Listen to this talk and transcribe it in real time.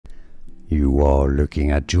You are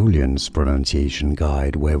looking at Julian's pronunciation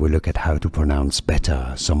guide, where we look at how to pronounce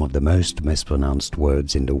better some of the most mispronounced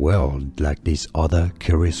words in the world, like this other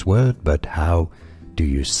curious word. But how do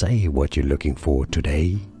you say what you're looking for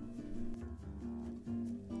today?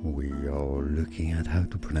 We are looking at how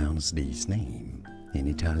to pronounce this name. In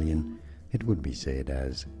Italian, it would be said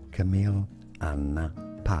as Camille Anna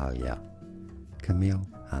Paglia. Camille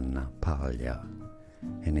Anna Paglia.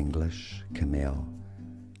 In English, Camille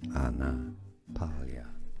Anna Paglia.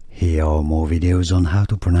 Here are more videos on how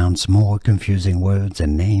to pronounce more confusing words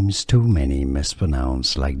and names too many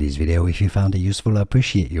mispronounced. Like this video if you found it useful. I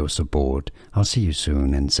appreciate your support. I'll see you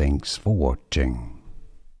soon and thanks for watching.